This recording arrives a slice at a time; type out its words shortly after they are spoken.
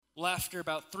Well, after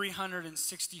about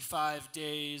 365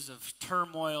 days of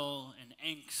turmoil and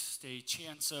angst, a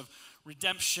chance of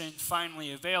redemption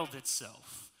finally availed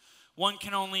itself. One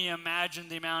can only imagine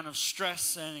the amount of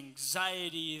stress and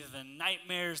anxiety, the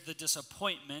nightmares, the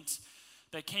disappointment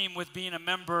that came with being a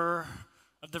member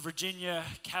of the Virginia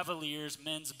Cavaliers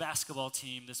men's basketball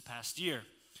team this past year.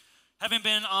 Having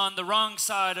been on the wrong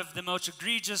side of the most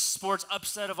egregious sports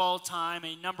upset of all time,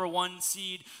 a number 1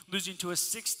 seed losing to a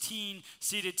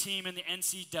 16-seeded team in the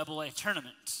NCAA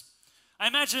tournament. I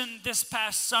imagine this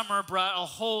past summer brought a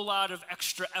whole lot of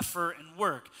extra effort and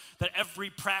work, that every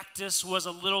practice was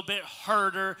a little bit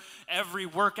harder, every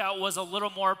workout was a little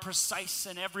more precise,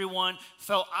 and everyone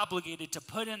felt obligated to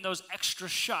put in those extra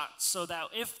shots so that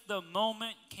if the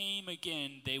moment came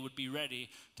again, they would be ready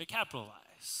to capitalize.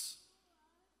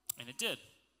 And it did.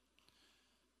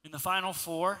 In the Final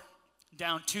Four,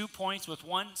 down 2 points with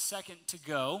 1 second to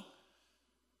go,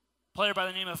 a player by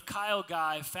the name of Kyle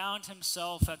Guy found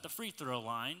himself at the free throw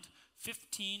line,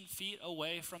 15 feet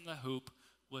away from the hoop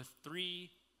with 3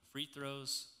 free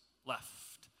throws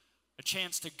left. A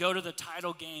chance to go to the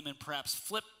title game and perhaps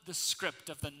flip the script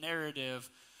of the narrative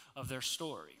of their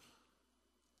story.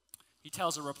 He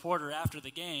tells a reporter after the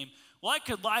game, "Well, I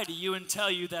could lie to you and tell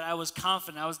you that I was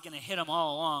confident I was going to hit them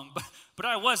all along, but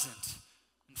I wasn't.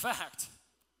 In fact,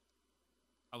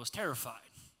 I was terrified."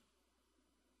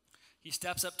 He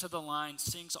steps up to the line,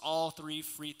 sinks all 3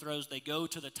 free throws. They go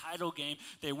to the title game.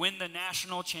 They win the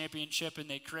national championship, and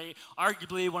they create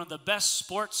arguably one of the best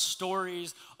sports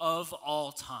stories of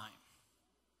all time.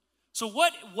 So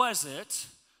what was it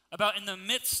about in the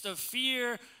midst of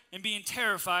fear and being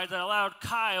terrified that allowed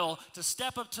Kyle to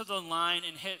step up to the line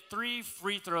and hit 3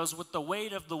 free throws with the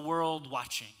weight of the world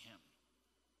watching him?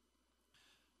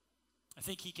 I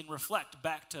think he can reflect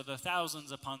back to the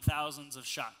thousands upon thousands of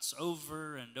shots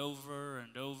over and over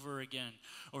and over again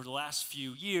over the last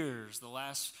few years, the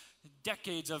last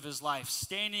decades of his life,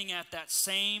 standing at that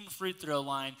same free throw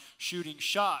line, shooting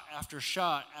shot after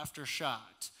shot after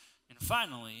shot. And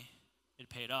finally, it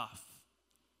paid off.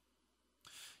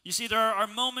 You see, there are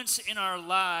moments in our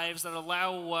lives that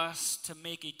allow us to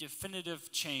make a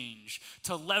definitive change,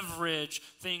 to leverage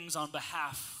things on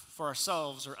behalf for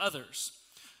ourselves or others.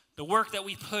 The work that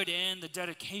we put in, the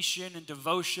dedication and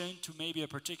devotion to maybe a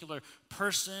particular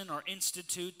person or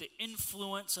institute, the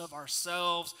influence of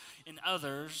ourselves in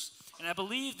others. And I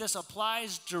believe this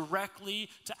applies directly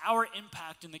to our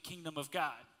impact in the kingdom of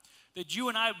God. That you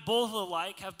and I both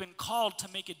alike have been called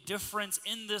to make a difference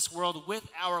in this world with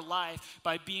our life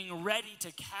by being ready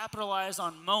to capitalize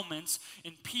on moments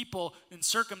in people and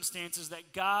circumstances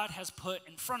that God has put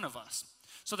in front of us.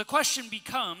 So the question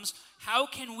becomes, how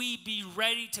can we be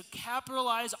ready to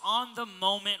capitalize on the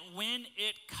moment when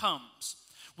it comes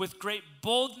with great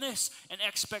boldness and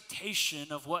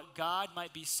expectation of what God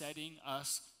might be setting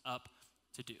us up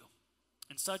to do?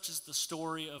 And such is the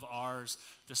story of ours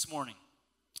this morning.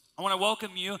 I want to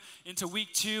welcome you into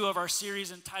week 2 of our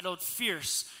series entitled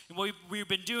Fierce. And what we've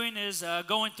been doing is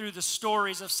going through the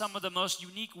stories of some of the most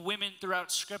unique women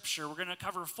throughout Scripture. We're going to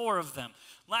cover 4 of them.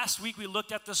 Last week we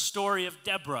looked at the story of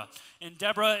Deborah. And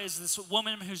Deborah is this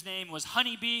woman whose name was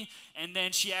Honeybee. And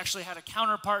then she actually had a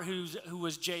counterpart who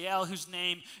was Jael, whose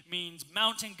name means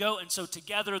mountain goat. And so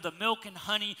together, the milk and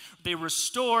honey, they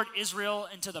restored Israel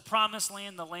into the promised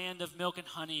land, the land of milk and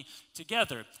honey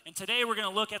together. And today we're going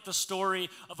to look at the story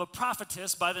of a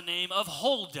prophetess by the name of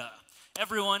Huldah.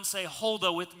 Everyone say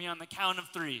Huldah with me on the count of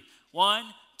 3. 1,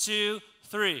 2,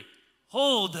 3.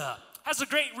 Huldah. Has a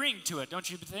great ring to it, don't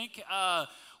you think?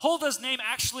 Huldah's name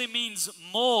actually means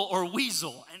mole or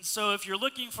weasel. And so if you're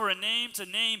looking for a name to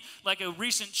name like a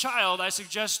recent child, I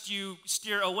suggest you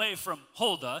steer away from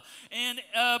Huldah.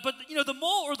 But the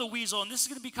mole or the weasel, and this is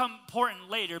going to become important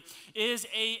later, is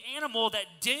an animal that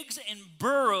digs and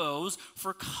burrows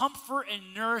for comfort and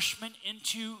nourishment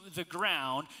into the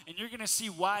ground. And you're going to see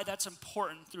why that's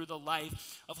important through the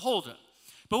life of Huldah.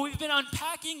 But we've been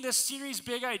unpacking this series'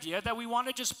 big idea that we want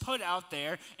to just put out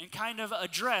there and kind of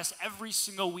address every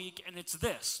single week, and it's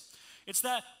this. It's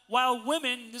that while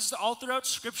women, this is all throughout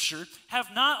Scripture,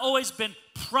 have not always been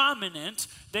prominent,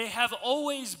 they have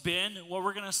always been, what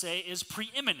we're going to say, is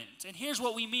preeminent. And here's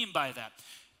what we mean by that.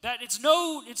 That it's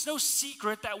no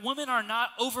secret that women are not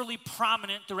overly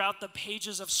prominent throughout the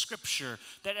pages of Scripture.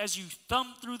 That as you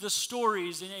thumb through the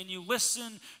stories and you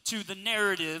listen to the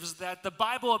narratives, that the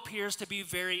Bible appears to be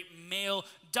very male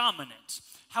dominant.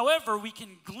 However, we can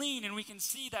glean and we can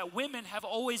see that women have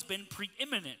always been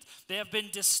preeminent. They have been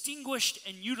distinguished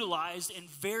and utilized in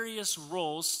various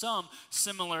roles, some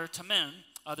similar to men,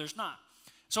 others not.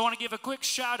 So I want to give a quick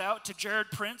shout out to Jared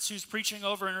Prince, who's preaching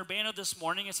over in Urbana this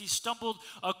morning, as he stumbled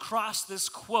across this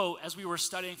quote as we were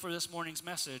studying for this morning's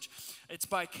message. It's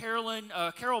by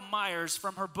Carol Myers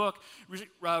from her book,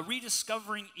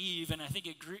 Rediscovering Eve, and I think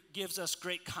it gives us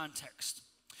great context.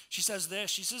 She says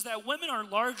this, she says that women are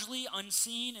largely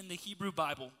unseen in the Hebrew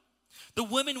Bible. The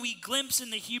women we glimpse in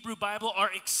the Hebrew Bible are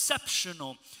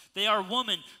exceptional. They are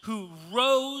women who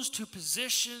rose to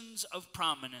positions of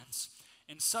prominence.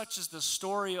 And such is the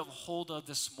story of Huldah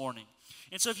this morning.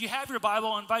 And so if you have your Bible,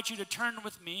 I invite you to turn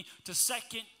with me to 2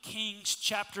 Kings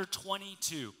chapter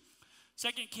 22. 2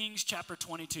 Kings chapter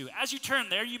 22. As you turn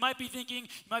there, you might be thinking,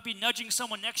 you might be nudging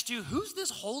someone next to you, who's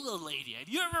this Huldah lady? Have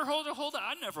you ever heard of Huldah?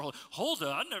 I never heard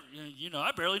Huldah.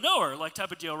 I barely know her, like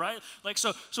type of deal, right? Like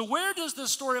so where does the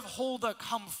story of Huldah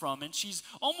come from? And she's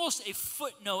almost a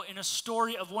footnote in a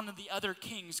story of one of the other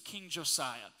kings, King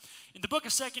Josiah. In the book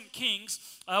of 2 Kings,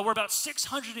 we're about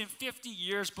 650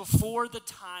 years before the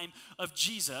time of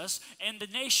Jesus, and the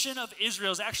nation of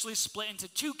Israel is actually split into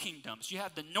two kingdoms. You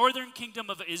have the northern kingdom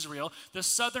of Israel, the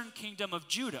southern kingdom of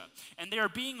Judah, and they are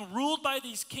being ruled by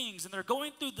these kings, and they're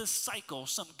going through this cycle,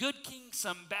 some good kings,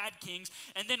 some bad kings,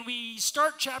 and then we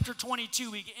start chapter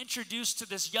 22, we get introduced to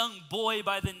this young boy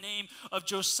by the name of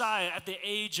Josiah at the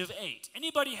age of 8.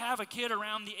 Anybody have a kid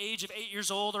around the age of 8 years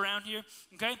old around here?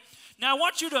 Okay? Now, I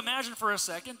want you to imagine for a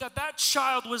second that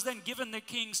child was then given the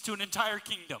kings to an entire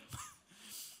kingdom.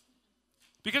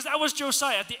 Because that was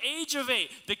Josiah. At the age of 8,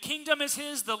 the kingdom is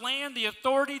his, the land, the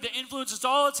authority, the influence, it's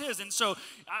all it's his. And so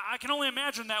I can only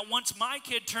imagine that once my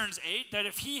kid turns 8, that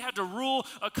if he had to rule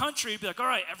a country, he'd be like, all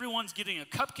right, everyone's getting a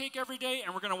cupcake every day,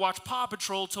 and we're going to watch Paw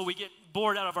Patrol till we get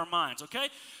bored out of our minds, okay?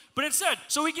 But instead,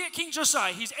 so we get King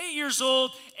Josiah. He's 8 years old,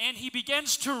 and he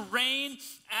begins to reign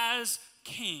as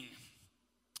king.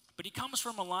 But he comes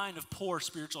from a line of poor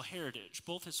spiritual heritage.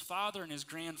 Both his father and his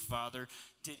grandfather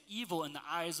did evil in the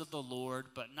eyes of the Lord,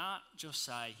 but not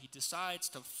Josiah. He decides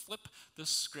to flip the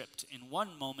script in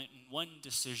one moment, in one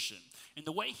decision. And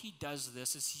the way he does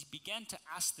this is he began to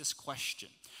ask this question.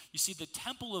 You see, the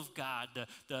temple of God,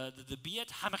 the Beit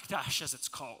HaMikdash as it's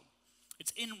called,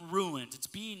 it's in ruins. It's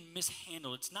being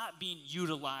mishandled. It's not being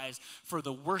utilized for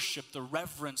the worship, the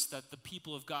reverence that the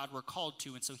people of God were called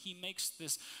to. And so he makes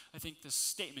this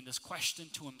statement, this question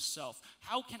to himself.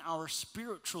 How can our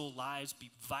spiritual lives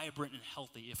be vibrant and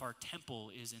healthy if our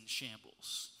temple is in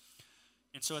shambles?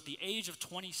 And so at the age of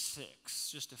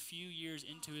 26, just a few years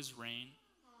into his reign,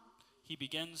 he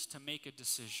begins to make a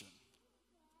decision.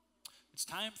 It's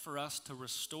time for us to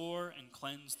restore and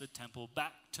cleanse the temple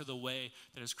back to the way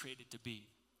that it's created to be.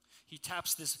 He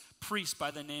taps this priest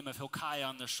by the name of Hilkiah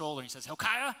on the shoulder. He says,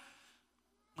 Hilkiah, I'm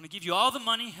going to give you all the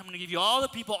money. I'm going to give you all the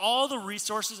people, all the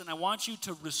resources, and I want you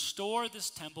to restore this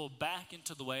temple back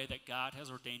into the way that God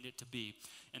has ordained it to be.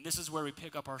 And this is where we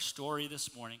pick up our story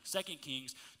this morning. 2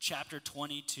 Kings chapter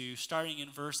 22, starting in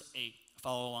verse 8.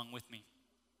 Follow along with me.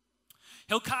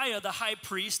 Hilkiah, the high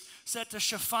priest, said to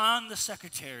Shaphan, the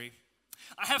secretary,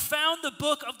 I have found the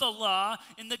book of the law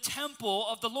in the temple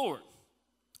of the Lord.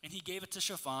 And he gave it to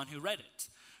Shaphan, who read it.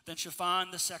 Then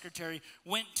Shaphan, the secretary,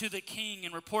 went to the king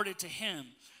and reported to him,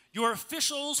 your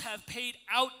officials have paid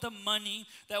out the money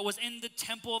that was in the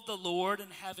temple of the Lord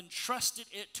and have entrusted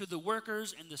it to the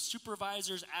workers and the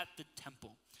supervisors at the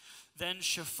temple. Then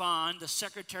Shaphan, the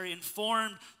secretary,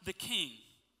 informed the king,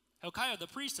 Hilkiah, the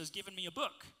priest, has given me a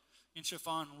book. And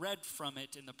Shaphan read from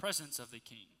it in the presence of the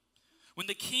king. When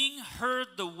the king heard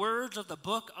the words of the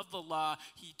book of the law,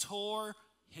 he tore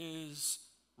his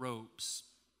robes.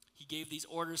 He gave these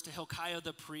orders to Hilkiah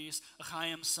the priest,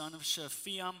 Ahiam son of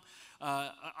Shaphiam,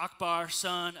 Akbar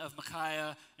son of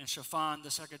Micaiah, and Shaphan the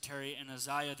secretary, and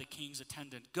Uzziah the king's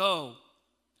attendant. Go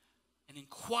and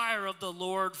inquire of the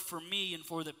Lord for me and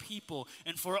for the people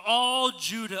and for all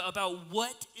Judah about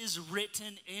what is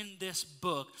written in this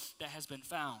book that has been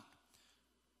found.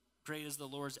 Great is the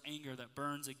Lord's anger that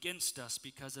burns against us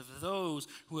because of those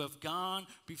who have gone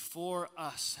before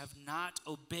us, have not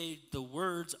obeyed the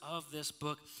words of this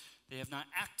book. They have not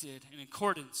acted in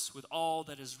accordance with all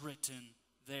that is written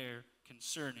there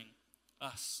concerning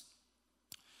us.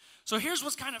 So here's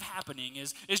what's kind of happening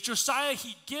is Josiah,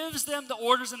 he gives them the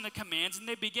orders and the commands, and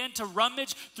they begin to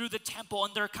rummage through the temple,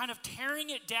 and they're kind of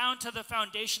tearing it down to the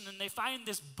foundation, and they find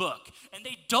this book, and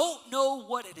they don't know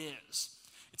what it is.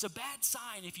 It's a bad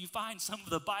sign if you find some of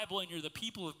the Bible and you're the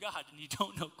people of God and you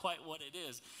don't know quite what it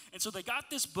is. And so they got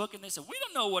this book and they said, we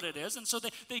don't know what it is. And so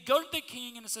they go to the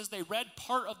king and it says they read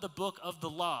part of the book of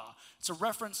the law. It's a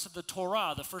reference to the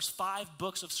Torah, the first 5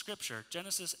 books of Scripture,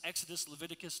 Genesis, Exodus,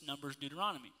 Leviticus, Numbers,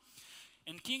 Deuteronomy.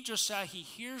 And King Josiah, he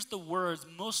hears the words,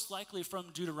 most likely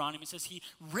from Deuteronomy. It says he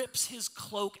rips his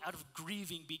cloak out of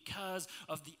grieving because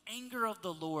of the anger of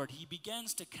the Lord. He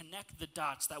begins to connect the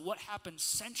dots that what happened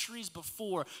centuries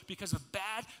before because of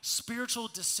bad spiritual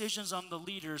decisions on the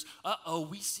leaders,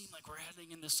 we seem like we're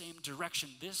heading in the same direction.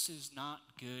 This is not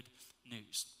good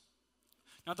news.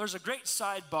 Now, there's a great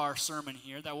sidebar sermon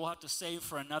here that we'll have to save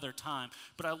for another time,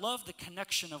 but I love the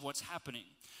connection of what's happening.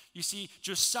 You see,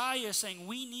 Josiah is saying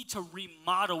we need to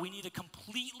remodel, we need to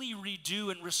completely redo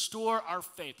and restore our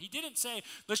faith. He didn't say,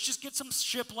 let's just get some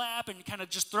shiplap and kind of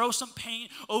just throw some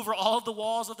paint over all of the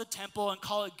walls of the temple and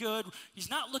call it good. He's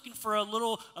not looking for a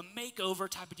makeover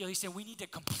type of deal. He's saying we need to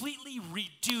completely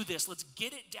redo this. Let's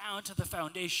get it down to the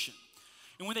foundation.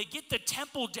 And when they get the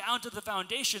temple down to the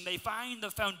foundation, they find the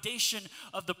foundation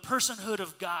of the personhood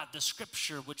of God, the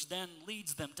scripture, which then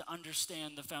leads them to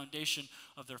understand the foundation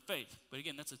of their faith. But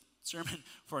again, that's a sermon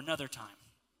for another time.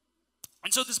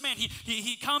 And so this man,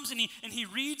 he comes and he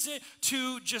reads it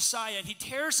to Josiah, and he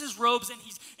tears his robes, and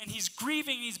he's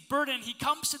grieving, he's burdened. He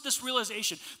comes to this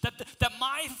realization that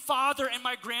my father and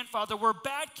my grandfather were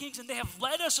bad kings, and they have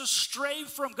led us astray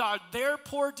from God. Their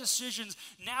poor decisions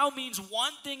now means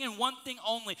one thing and one thing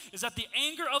only, is that the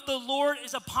anger of the Lord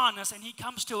is upon us, and he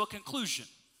comes to a conclusion.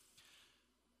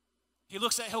 He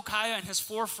looks at Hilkiah and his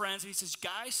 4 friends, and he says,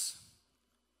 guys,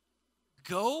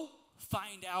 go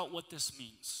find out what this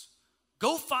means.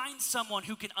 Go find someone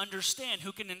who can understand,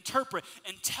 who can interpret,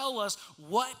 and tell us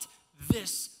what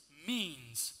this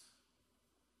means.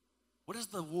 What is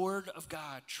the word of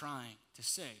God trying to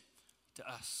say to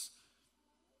us?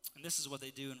 And this is what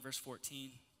they do in verse 14.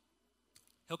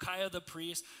 Hilkiah the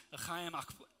priest, Achiam,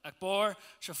 Achbor,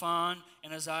 Shaphan,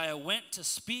 and Uzziah went to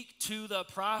speak to the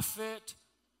prophet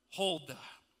Huldah,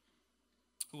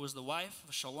 who was the wife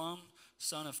of Shallum,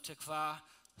 son of Tikvah,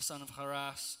 son of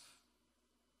Haras,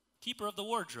 keeper of the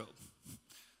wardrobe.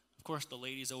 Of course, the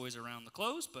lady's always around the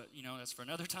clothes, but, that's for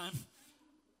another time. It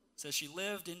says she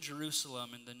lived in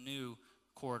Jerusalem in the new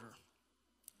quarter.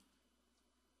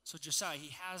 So Josiah,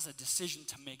 he has a decision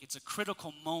to make. It's a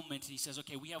critical moment. He says,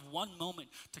 okay, we have one moment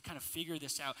to kind of figure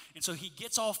this out. And so he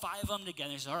gets all 5 of them together.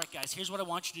 He says, all right, guys, here's what I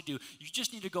want you to do. You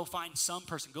just need to go find some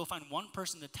person. Go find one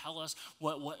person to tell us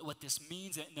what this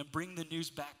means, and then bring the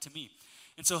news back to me.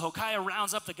 And so Hilkiah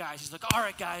rounds up the guys. He's like, all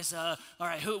right, guys,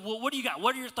 what do you got?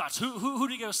 What are your thoughts? Who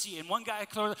do you go see? And one guy,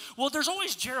 well, there's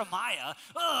always Jeremiah.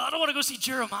 I don't want to go see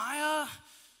Jeremiah.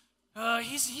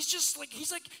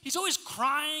 He's always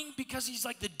crying because he's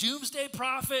like the doomsday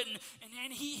prophet,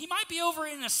 and he might be over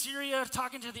in Assyria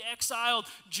talking to the exiled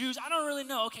Jews. I don't really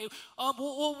know. Okay,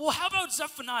 well, how about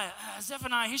Zephaniah?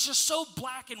 Zephaniah, he's just so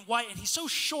black and white, and he's so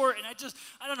short, and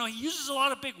I don't know. He uses a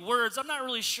lot of big words. I'm not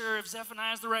really sure if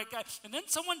Zephaniah is the right guy. And then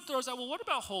someone throws out, well, what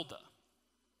about Huldah?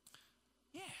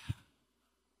 Yeah,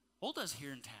 Huldah's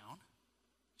here in town.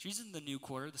 She's in the new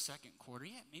quarter, the second quarter.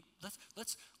 Yeah, maybe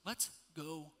let's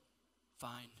go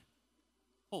find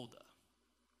Huldah.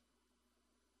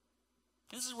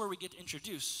 This is where we get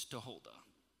introduced to Huldah.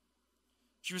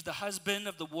 She was the husband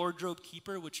of the wardrobe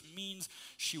keeper, which means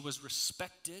she was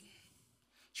respected.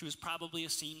 She was probably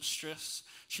a seamstress.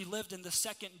 She lived in the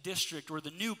 2nd district, or the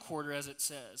new quarter as it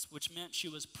says, which meant she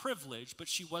was privileged, but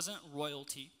she wasn't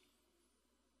royalty.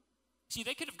 See,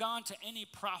 they could have gone to any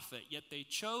prophet, yet they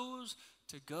chose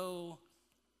to go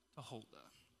to Huldah.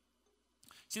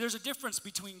 See, there's a difference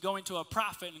between going to a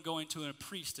prophet and going to a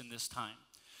priest in this time.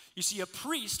 You see, a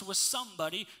priest was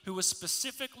somebody who was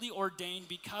specifically ordained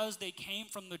because they came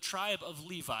from the tribe of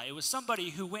Levi. It was somebody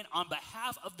who went on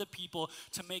behalf of the people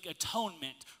to make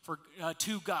atonement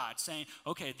to God, saying,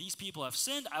 okay, these people have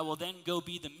sinned. I will then go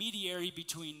be the mediator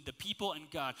between the people and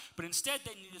God. But instead,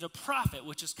 they needed a prophet,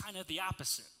 which is kind of the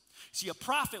opposite. See, a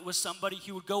prophet was somebody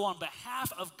who would go on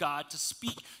behalf of God to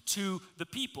speak to the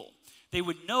people. They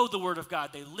would know the word of God.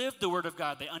 They lived the word of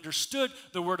God. They understood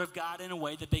the word of God in a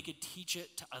way that they could teach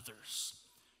it to others.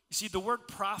 You see, the word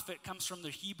prophet comes from the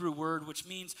Hebrew word, which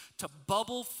means to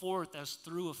bubble forth as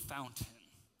through a fountain.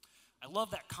 I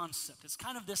love that concept. It's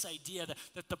kind of this idea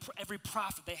that every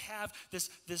prophet, they have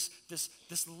this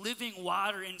living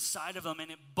water inside of them, and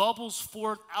it bubbles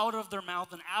forth out of their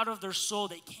mouth and out of their soul.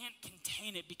 They can't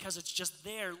contain it because it's just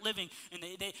there living, and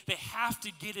they have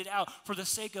to get it out for the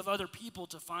sake of other people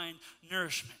to find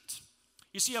nourishment.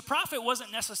 You see, a prophet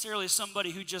wasn't necessarily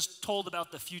somebody who just told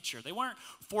about the future. They weren't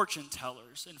fortune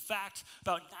tellers. In fact,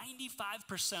 about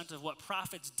 95% of what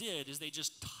prophets did is they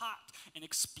just taught and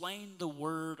explained the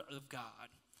word of God.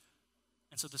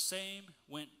 And so the same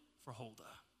went for Huldah,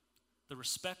 the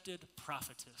respected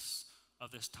prophetess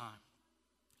of this time.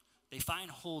 They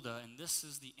find Huldah, and this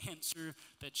is the answer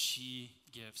that she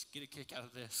gives. Get a kick out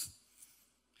of this.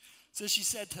 So she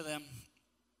said to them,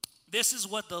 "This is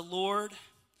what the Lord,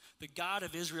 the God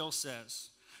of Israel says.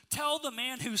 Tell the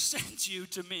man who sent you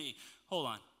to me." Hold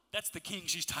on. That's the king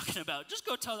she's talking about. Just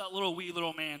go tell that wee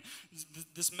little man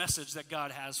this message that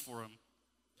God has for him.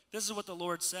 This is what the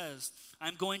Lord says.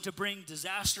 "I'm going to bring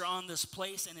disaster on this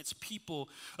place and its people,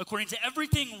 according to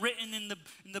everything written in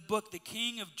the book the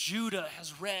king of Judah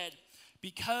has read.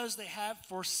 Because they have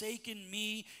forsaken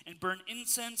me and burned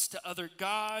incense to other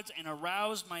gods and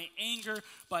aroused my anger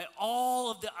by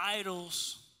all of the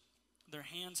idols their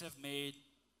hands have made,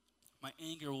 my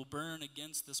anger will burn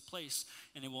against this place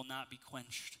and it will not be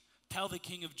quenched. Tell the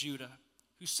king of Judah,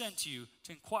 who sent you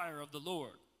to inquire of the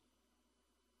Lord.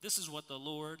 This is what the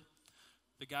Lord,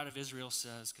 the God of Israel,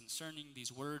 says concerning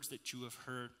these words that you have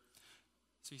heard."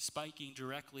 So he's speaking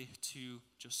directly to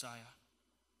Josiah.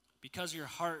 "Because your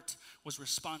heart was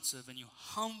responsive and you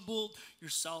humbled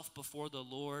yourself before the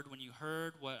Lord when you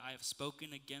heard what I have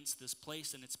spoken against this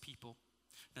place and its people,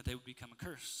 that they would become a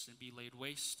curse and be laid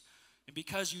waste. And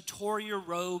because you tore your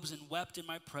robes and wept in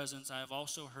my presence, I have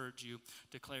also heard you,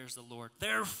 declares the Lord.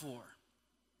 Therefore,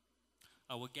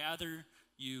 I will gather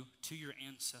you to your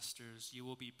ancestors. You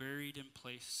will be buried in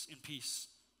peace.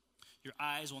 Your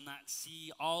eyes will not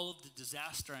see all of the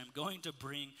disaster I'm going to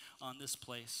bring on this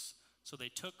place." So they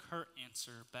took her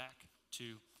answer back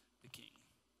to the king.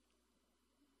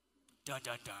 Dun,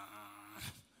 dun, dun.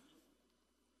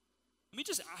 Let me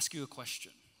just ask you a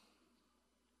question.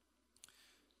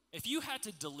 If you had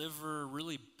to deliver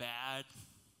really bad,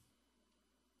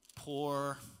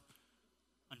 poor,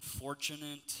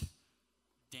 unfortunate,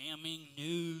 damning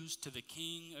news to the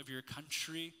king of your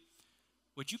country,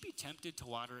 would you be tempted to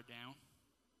water it down?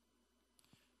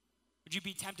 Would you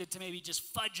be tempted to maybe just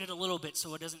fudge it a little bit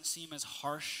so it doesn't seem as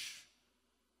harsh?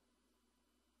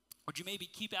 Would you maybe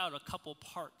keep out a couple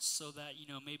parts so that,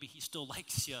 maybe he still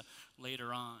likes you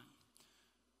later on?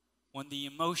 When the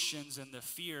emotions and the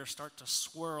fear start to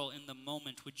swirl in the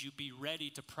moment, would you be ready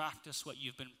to practice what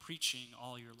you've been preaching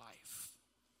all your life?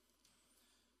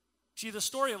 See, the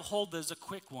story of Huldah is a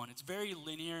quick one. It's very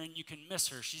linear and you can miss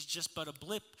her. She's just but a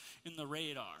blip in the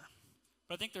radar.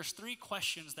 But I think there's three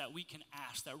questions that we can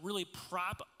ask that really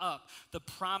prop up the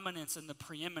prominence and the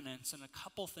preeminence, and a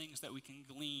couple things that we can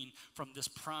glean from this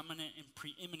prominent and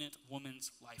preeminent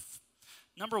woman's life.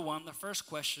 Number one, the first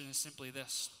question is simply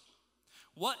this: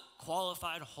 what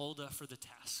qualified Huldah for the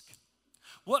task?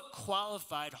 What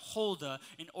qualified Huldah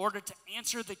in order to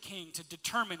answer the king to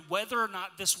determine whether or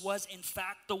not this was in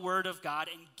fact the word of God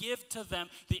and give to them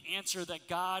the answer that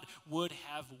God would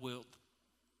have willed?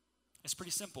 It's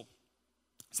pretty simple.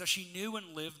 So she knew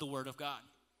and lived the word of God.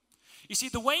 You see,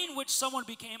 the way in which someone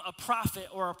became a prophet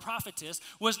or a prophetess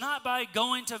was not by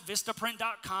going to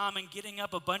Vistaprint.com and getting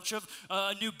up a bunch of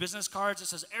new business cards that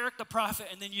says Eric the prophet,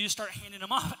 and then you start handing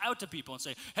them off out to people and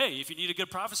say, "Hey, if you need a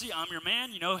good prophecy, I'm your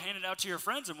man, hand it out to your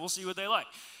friends and we'll see what they like."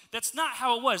 That's not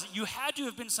how it was. You had to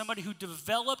have been somebody who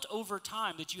developed over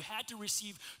time, that you had to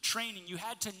receive training. You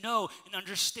had to know and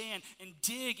understand and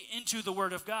dig into the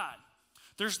word of God.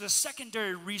 There's the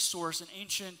secondary resource in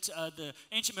the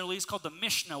ancient Middle East called the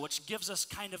Mishnah, which gives us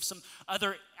kind of some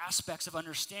other aspects of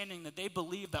understanding that they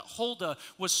believe that Huldah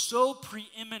was so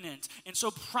preeminent and so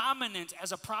prominent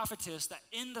as a prophetess that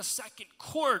in the second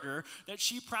quarter that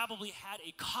she probably had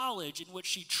a college in which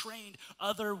she trained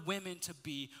other women to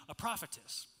be a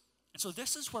prophetess. And so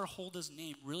this is where Huldah's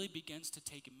name really begins to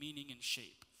take meaning and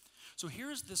shape. So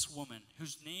here's this woman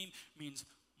whose name means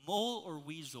mole or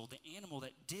weasel, the animal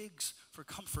that digs for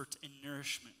comfort and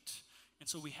nourishment. And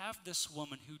so we have this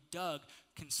woman who dug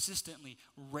consistently,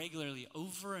 regularly,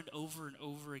 over and over and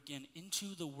over again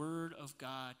into the word of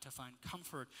God to find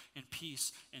comfort and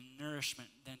peace and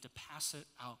nourishment, then to pass it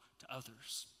out to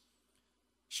others.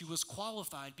 She was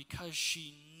qualified because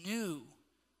she knew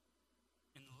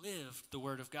and lived the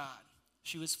word of God.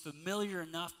 She was familiar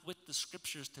enough with the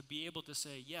scriptures to be able to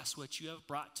say, "Yes, what you have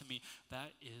brought to me,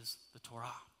 that is the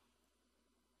Torah."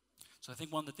 So I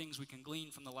think one of the things we can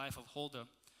glean from the life of Huldah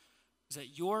is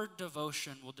that your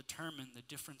devotion will determine the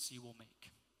difference you will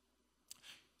make.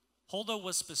 Huldah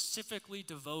was specifically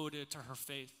devoted to her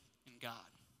faith in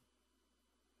God,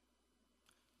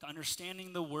 to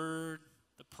understanding the word,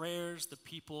 the prayers, the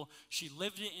people. She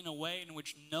lived it in a way in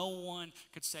which no one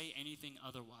could say anything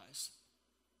otherwise.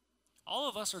 All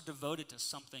of us are devoted to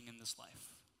something in this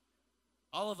life.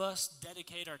 All of us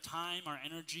dedicate our time, our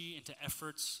energy into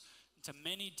efforts, into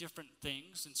many different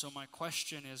things. And so my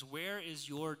question is, where is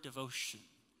your devotion?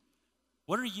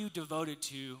 What are you devoted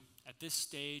to at this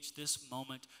stage, this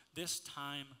moment, this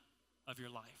time of your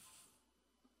life?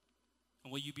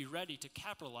 And will you be ready to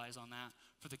capitalize on that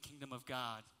for the kingdom of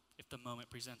God if the moment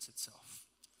presents itself?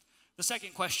 The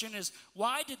second question is,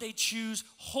 why did they choose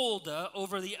Huldah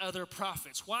over the other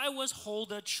prophets? Why was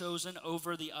Huldah chosen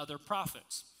over the other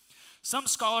prophets? Some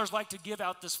scholars like to give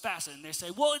out this facet, and they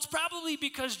say, well, it's probably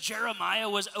because Jeremiah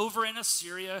was over in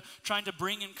Assyria trying to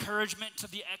bring encouragement to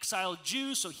the exiled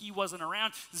Jews, so he wasn't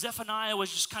around. Zephaniah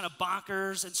was just kind of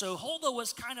bonkers, and so Huldah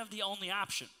was kind of the only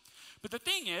option. But the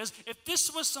thing is, if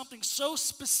this was something so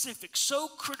specific, so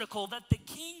critical that the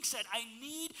king said, I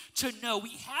need to know,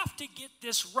 we have to get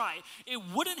this right, it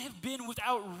wouldn't have been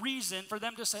without reason for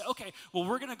them to say, okay, well,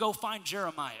 we're going to go find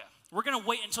Jeremiah. We're going to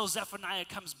wait until Zephaniah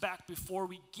comes back before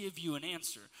we give you an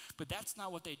answer. But that's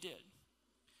not what they did.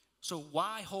 So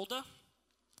why Huldah?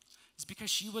 It's because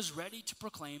she was ready to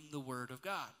proclaim the word of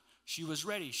God. She was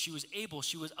ready. She was able.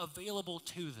 She was available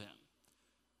to them.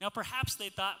 Now, perhaps they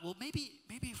thought, well, maybe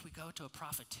if we go to a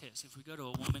prophetess, if we go to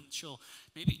a woman, she'll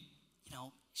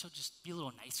just be a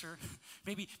little nicer,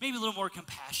 maybe a little more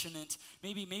compassionate,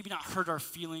 maybe not hurt our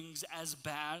feelings as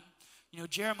bad.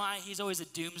 Jeremiah, he's always a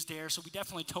doomsdayer, so we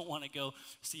definitely don't want to go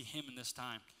see him in this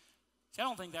time. See, I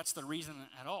don't think that's the reason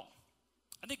at all.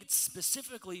 I think it's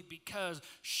specifically because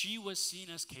she was seen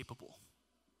as capable.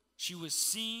 She was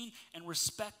seen and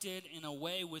respected in a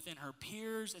way within her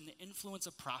peers and the influence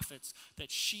of prophets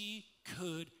that she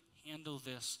could handle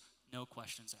this, no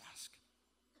questions asked.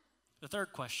 The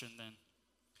third question then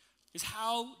is,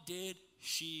 how did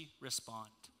she respond?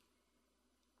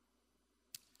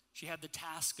 She had the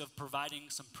task of providing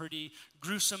some pretty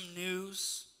gruesome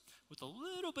news with a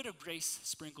little bit of grace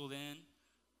sprinkled in.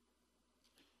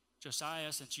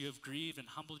 Josiah, since you have grieved and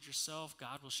humbled yourself,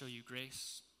 God will show you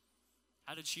grace.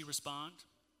 How did she respond?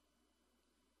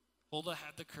 Huldah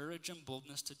had the courage and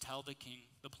boldness to tell the king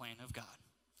the plan of God.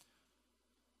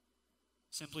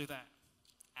 Simply that,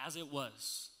 as it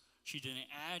was. She didn't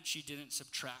add, she didn't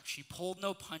subtract. She pulled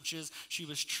no punches. She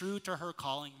was true to her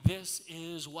calling. This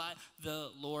is what the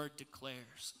Lord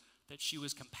declares, that she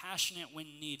was compassionate when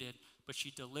needed, but she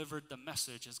delivered the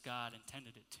message as God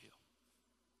intended it to.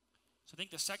 So I think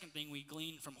the second thing we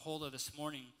glean from Huldah this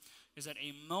morning is that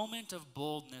a moment of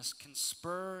boldness can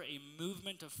spur a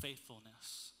movement of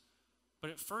faithfulness, but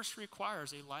it first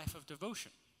requires a life of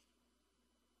devotion.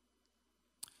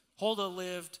 Huldah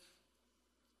lived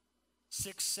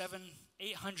 600, 700,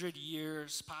 800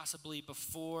 years possibly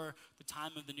before the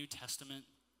time of the New Testament,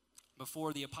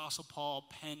 before the Apostle Paul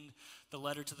penned the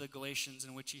letter to the Galatians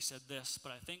in which he said this,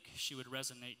 but I think she would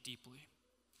resonate deeply.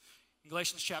 In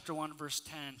Galatians chapter 1, verse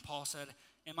 10, Paul said,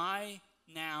 am I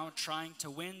now trying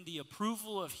to win the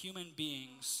approval of human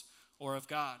beings or of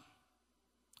God?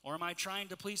 Or am I trying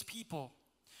to please people?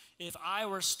 If I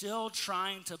were still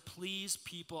trying to please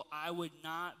people, I would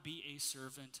not be a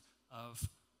servant of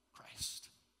Christ.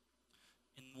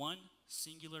 In one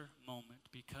singular moment,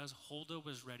 because Huldah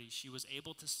was ready, she was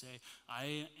able to say,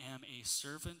 I am a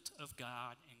servant of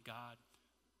God and God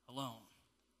alone.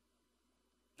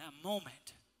 That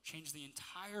moment changed the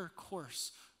entire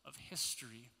course of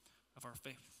history of our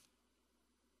faith.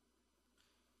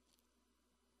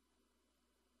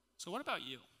 So what about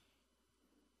you?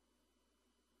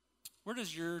 Where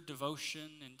does your devotion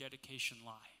and dedication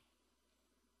lie?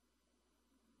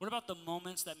 What about the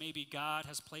moments that maybe God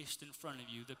has placed in front of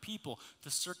you, the people, the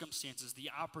circumstances,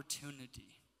 the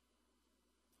opportunity?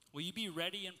 Will you be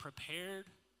ready and prepared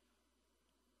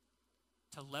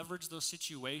to leverage those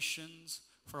situations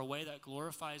for a way that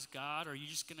glorifies God, or are you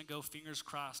just going to go fingers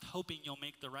crossed, hoping you'll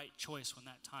make the right choice when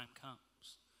that time comes?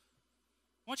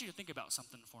 I want you to think about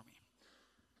something for me.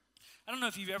 I don't know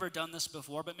if you've ever done this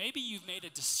before, but maybe you've made a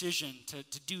decision to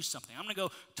do something. I'm going to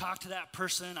go talk to that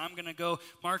person. I'm going to go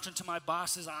march into my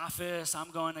boss's office.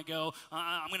 I'm going to go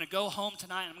home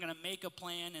tonight, and I'm going to make a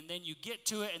plan, and then you get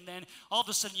to it, and then all of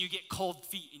a sudden you get cold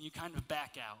feet, and you kind of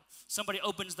back out. Somebody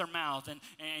opens their mouth, and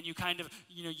you kind of,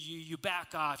 you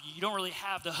back off. You don't really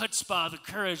have the chutzpah, the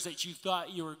courage that you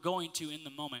thought you were going to in the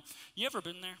moment. You ever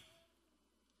been there?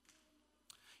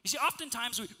 You see,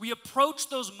 oftentimes we approach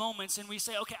those moments and we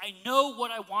say, okay, I know what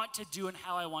I want to do and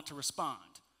how I want to respond.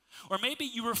 Or maybe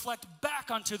you reflect back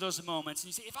onto those moments and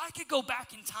you say, if I could go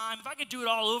back in time, if I could do it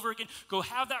all over again, go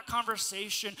have that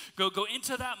conversation, go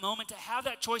into that moment to have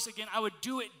that choice again, I would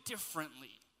do it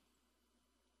differently.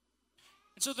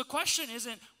 And so the question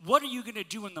isn't, what are you going to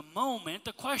do in the moment?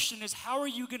 The question is, how are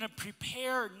you going to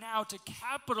prepare now to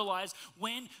capitalize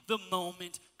when the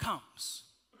moment comes?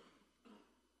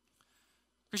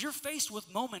 Because you're faced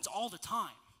with moments all the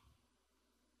time.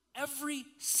 Every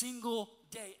single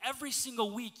day, every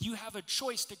single week, you have a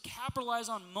choice to capitalize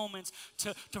on moments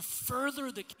to further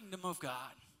the kingdom of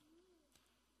God.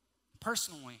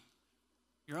 Personally,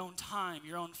 your own time,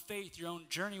 your own faith, your own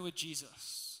journey with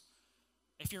Jesus.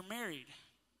 If you're married,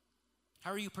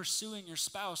 How are you pursuing your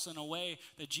spouse in a way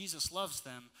that Jesus loves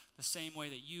them the same way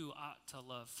that you ought to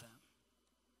love them?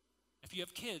 If you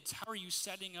have kids, how are you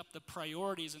setting up the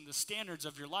priorities and the standards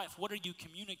of your life? What are you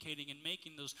communicating and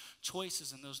making those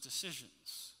choices and those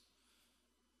decisions?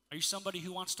 Are you somebody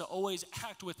who wants to always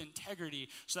act with integrity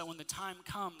so that when the time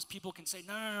comes, people can say,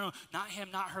 no, not him,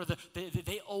 not her.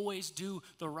 They always do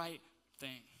the right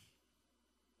thing.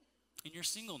 In your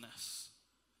singleness,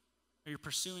 are you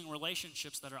pursuing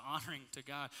relationships that are honoring to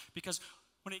God? Because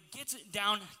when it gets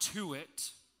down to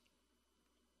it,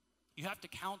 you have to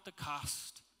count the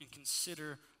cost and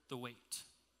consider the weight.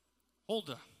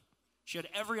 Huldah, she had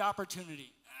every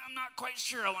opportunity. I'm not quite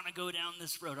sure I want to go down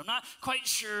this road. I'm not quite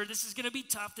sure. This is going to be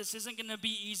tough. This isn't going to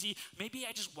be easy. Maybe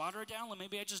I just water it down.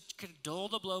 Maybe I just condole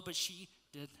the blow, but she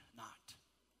did not.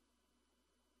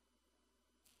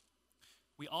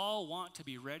 We all want to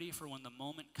be ready for when the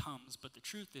moment comes, but the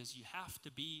truth is you have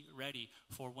to be ready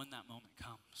for when that moment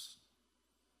comes.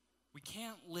 We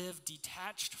can't live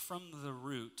detached from the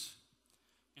root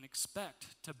and expect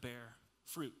to bear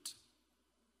fruit.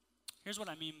 Here's what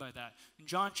I mean by that. In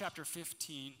John chapter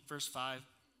 15, verse 5,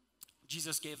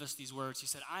 Jesus gave us these words. He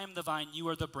said, I am the vine, you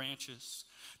are the branches.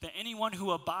 That anyone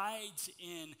who abides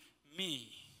in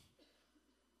me,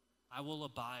 I will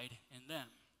abide in them.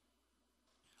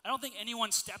 I don't think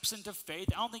anyone steps into faith.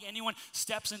 I don't think anyone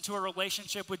steps into a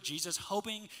relationship with Jesus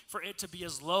hoping for it to be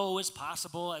as low as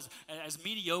possible, as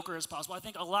mediocre as possible. I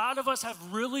think a lot of us have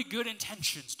really good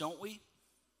intentions, don't we?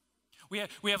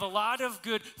 We have a lot of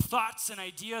good thoughts and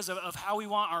ideas of how we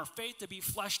want our faith to be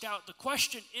fleshed out. The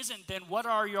question isn't then, what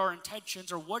are your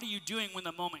intentions or what are you doing when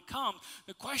the moment comes?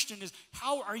 The question is,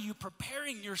 how are you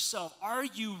preparing yourself? Are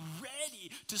you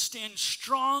ready to stand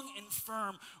strong and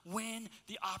firm when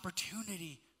the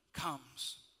opportunity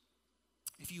comes?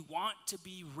 If you want to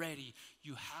be ready,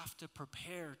 you have to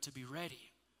prepare to be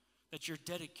ready. That your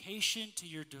dedication to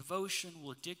your devotion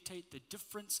will dictate the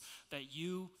difference that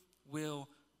you will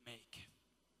make.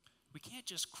 We can't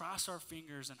just cross our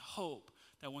fingers and hope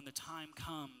that when the time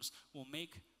comes, we'll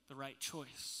make the right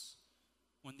choice.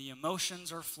 When the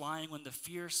emotions are flying, when the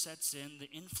fear sets in,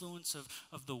 the influence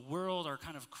of the world are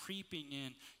kind of creeping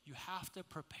in, you have to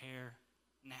prepare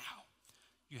now.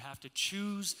 You have to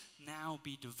choose now,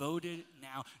 be devoted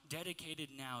now, dedicated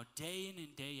now, day in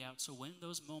and day out, so when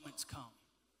those moments come,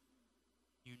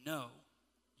 you know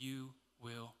you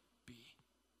will be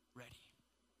ready.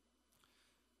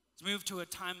 Let's move to a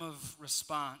time of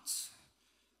response.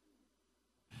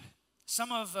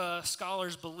 Some of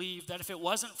scholars believe that if it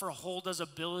wasn't for Huldah's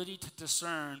ability to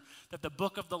discern, that the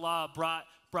book of the law brought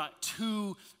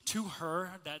to her,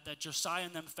 that Josiah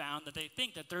and them found, that they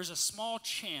think that there's a small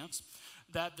chance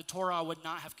that the Torah would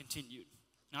not have continued.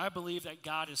 Now, I believe that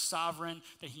God is sovereign,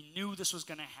 that he knew this was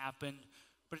going to happen,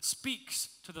 but it speaks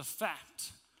to the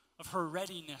fact of her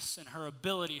readiness and her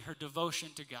ability, her devotion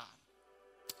to God.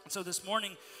 And so this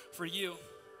morning for you,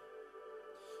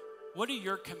 what do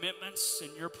your commitments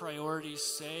and your priorities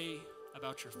say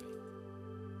about your faith?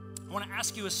 I want to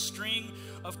ask you a string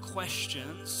of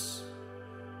questions.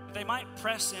 They might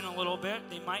press in a little bit.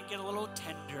 They might get a little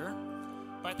tender.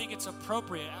 But I think it's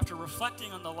appropriate, after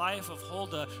reflecting on the life of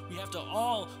Huldah, we have to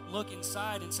all look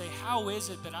inside and say, how is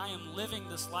it that I am living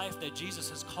this life that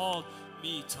Jesus has called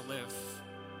me to live?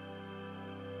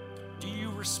 Do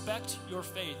you respect your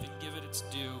faith and give it its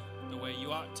due the way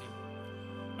you ought to?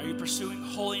 Are you pursuing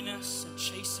holiness and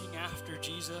chasing after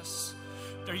Jesus?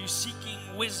 Are you seeking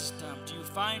wisdom? Do you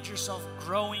find yourself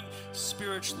growing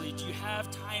spiritually? Do you have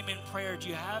time in prayer? Do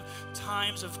you have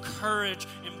times of courage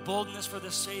and boldness for the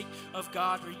sake of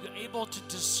God? Are you able to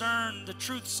discern the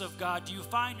truths of God? Do you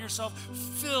find yourself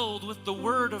filled with the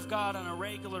Word of God on a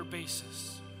regular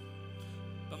basis?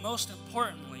 But most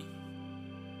importantly,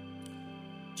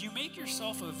 do you make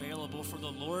yourself available for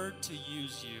the Lord to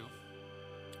use you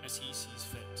as he sees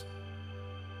fit?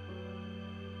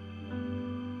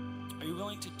 Are you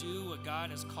willing to do what God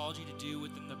has called you to do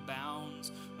within the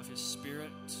bounds of his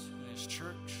Spirit and his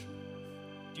church?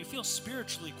 Do you feel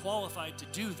spiritually qualified to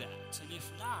do that? And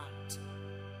if not,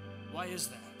 why is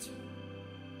that?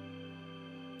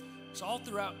 So all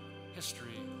throughout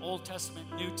history, Old Testament,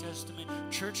 New Testament,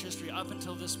 church history, up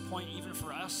until this point, even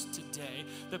for us today,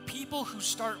 the people who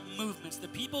start movements, the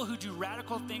people who do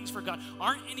radical things for God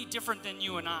aren't any different than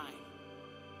you and I.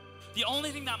 The only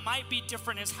thing that might be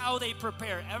different is how they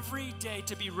prepare every day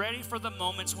to be ready for the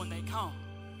moments when they come.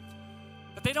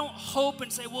 That they don't hope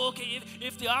and say, well, okay,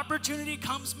 if the opportunity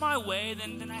comes my way,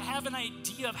 then I have an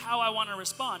idea of how I want to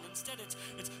respond. Instead, it's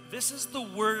this is the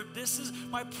word, this is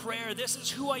my prayer, this is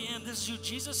who I am, this is who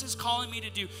Jesus is calling me to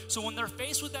do. So when they're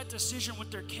faced with that decision with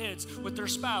their kids, with their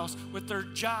spouse, with their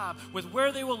job, with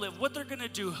where they will live, what they're going to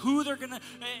do, who they're going to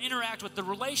interact with, the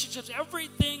relationships,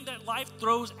 everything that life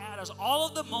throws at us, all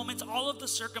of the moments, all of the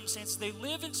circumstances, they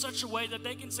live in such a way that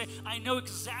they can say, I know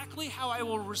exactly how I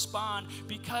will respond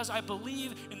because I believe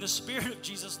in the Spirit of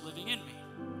Jesus living in me.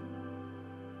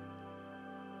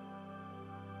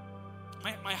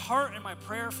 My heart and my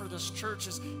prayer for this church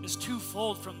is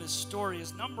twofold from this story.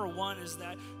 Is number one is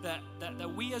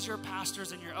that we as your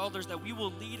pastors and your elders, that we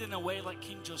will lead in a way like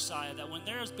King Josiah, that when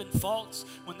there has been faults,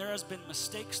 when there has been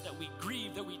mistakes, that we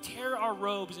grieve, that we tear our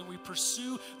robes and we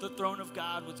pursue the throne of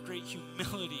God with great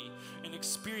humility and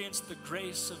experience the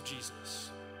grace of Jesus.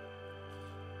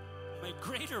 My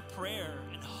greater prayer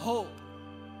and hope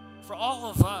for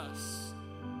all of us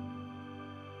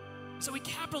is that we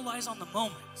capitalize on the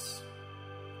moments.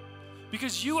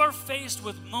 Because you are faced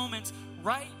with moments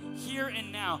right here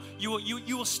and now. You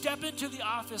will step into the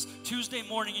office Tuesday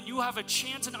morning and you will have a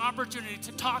chance and opportunity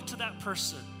to talk to that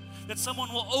person. That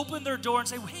someone will open their door and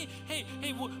say,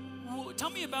 hey, tell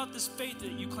me about this faith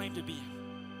that you claim to be in.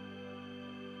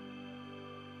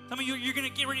 I mean, you're going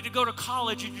to get ready to go to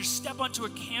college and you step onto a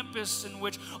campus in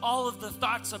which all of the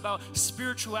thoughts about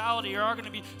spirituality are going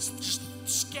to be just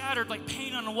scattered like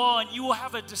paint on a wall, and you will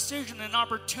have a decision, an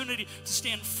opportunity to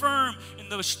stand firm in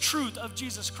the truth of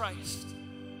Jesus Christ.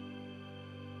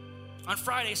 On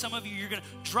Friday, some of you, you're going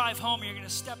to drive home, you're going to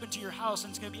step into your house, and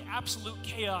it's going to be absolute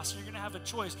chaos. You're going to have a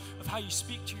choice of how you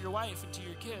speak to your wife and to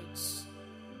your kids.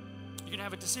 You're going to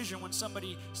have a decision when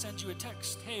somebody sends you a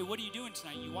text, hey, what are you doing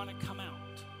tonight? You want to come out?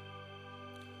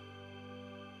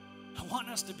 I want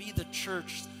us to be the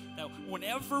church that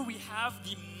whenever we have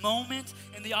the moment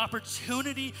and the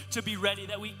opportunity to be ready,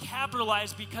 that we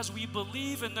capitalize because we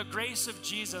believe in the grace of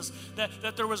Jesus,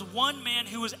 that there was one man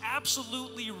who was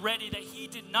absolutely ready, that he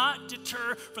did not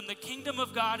deter from the kingdom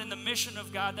of God and the mission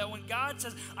of God, that when God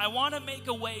says, I want to make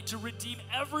a way to redeem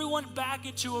everyone back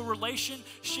into a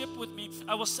relationship with me,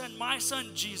 I will send my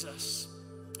son Jesus,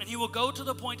 and he will go to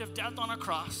the point of death on a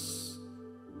cross.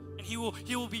 And he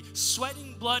will be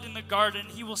sweating blood in the garden.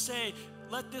 He will say,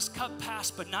 let this cup pass,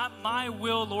 but not my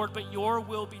will, Lord, but your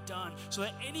will be done. So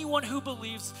that anyone who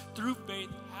believes through faith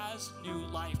has new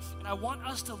life. And I want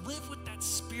us to live with that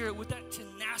spirit, with that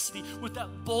tenacity, with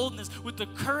that boldness, with the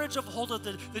courage of hold of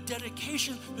the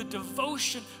dedication, the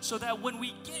devotion, so that when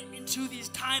we get into these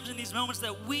times and these moments,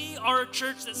 that we are a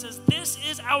church that says, this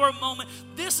is our moment,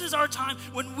 this is our time,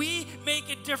 when we make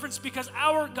a difference because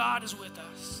our God is with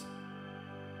us.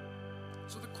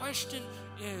 So the question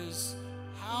is,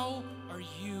 how are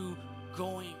you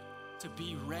going to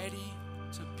be ready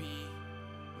to be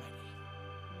ready?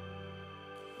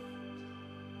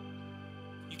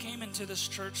 You came into this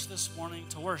church this morning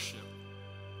to worship.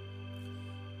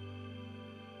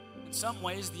 In some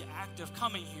ways, the act of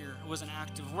coming here was an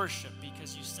act of worship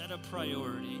because you set a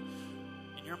priority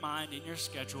in your mind, in your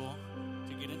schedule,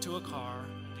 to get into a car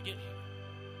and to get here.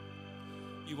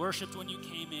 You worshiped when you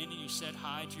came in and you said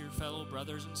hi to your fellow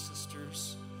brothers and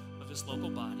sisters of this local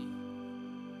body.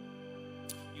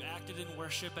 You acted in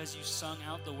worship as you sung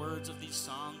out the words of these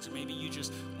songs. Maybe you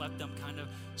just let them kind of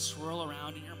swirl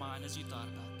around in your mind as you thought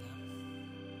about them.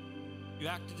 You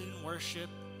acted in worship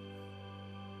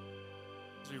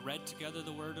as we read together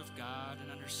the Word of God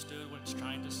and understood what it's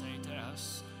trying to say to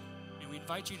us. And we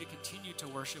invite you to continue to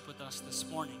worship with us this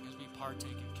morning as we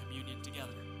partake in communion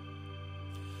together.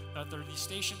 There are these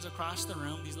stations across the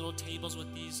room, these little tables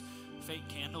with these fake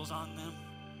candles on them.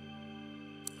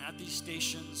 At these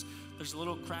stations, there's a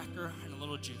little cracker and a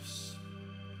little juice.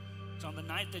 So on the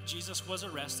night that Jesus was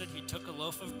arrested, he took a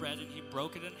loaf of bread and he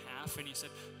broke it in half and he said,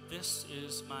 this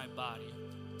is my body.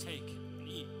 Take and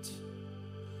eat.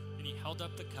 And he held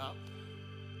up the cup.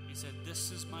 He said,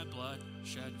 this is my blood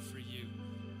shed for you.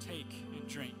 Take and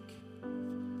drink.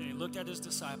 Then he looked at his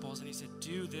disciples and he said,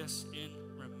 do this in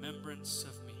remembrance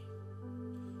of me.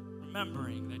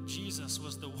 Remembering that Jesus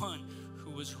was the one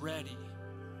who was ready,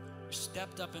 who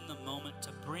stepped up in the moment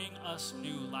to bring us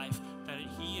new life, that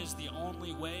he is the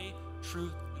only way,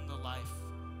 truth, and the life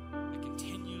that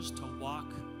continues to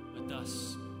walk with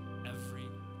us every day.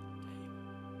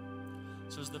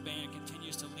 So as the band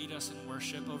continues to lead us in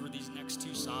worship over these next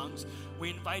two songs, we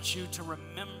invite you to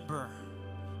remember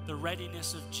the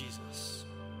readiness of Jesus.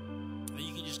 That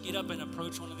you can just get up and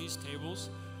approach one of these tables.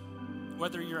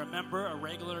 Whether you're a member, a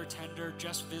regular attender,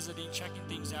 just visiting, checking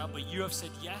things out, but you have said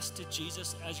yes to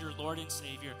Jesus as your Lord and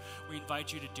Savior, we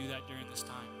invite you to do that during this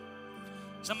time.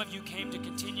 Some of you came to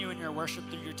continue in your worship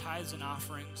through your tithes and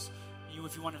offerings.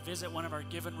 If you want to visit one of our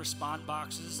Give and Respond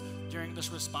boxes during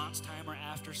this response time or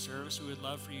after service, we would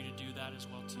love for you to do that as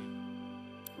well too.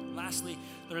 Lastly,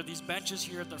 there are these benches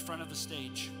here at the front of the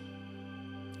stage.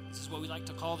 This is what we like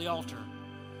to call the altar.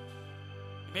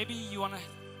 Maybe you want to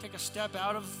take a step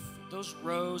out of those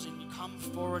rows and you come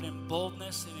forward in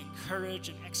boldness and courage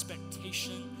and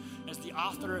expectation, as the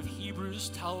author of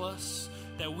Hebrews tell us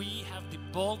that we have the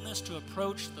boldness to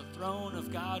approach the throne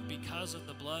of God because of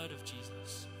the blood of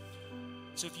Jesus.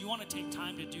 So if you want to take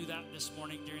time to do that this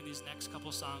morning during these next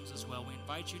couple songs as well, we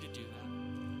invite you to do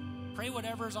that. Pray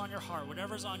whatever's on your heart,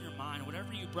 whatever's on your mind,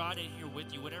 whatever you brought in here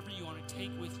with you, whatever you want to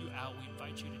take with you out, we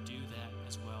invite you to do that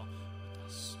as well with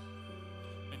us.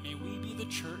 And may we be the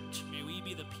church, may we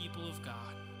be the people of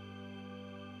God,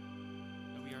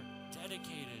 that we are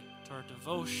dedicated to our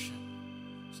devotion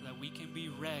so that we can be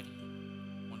ready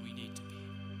when we need to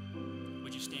be.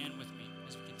 Would you stand with me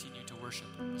as we continue to worship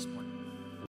this morning?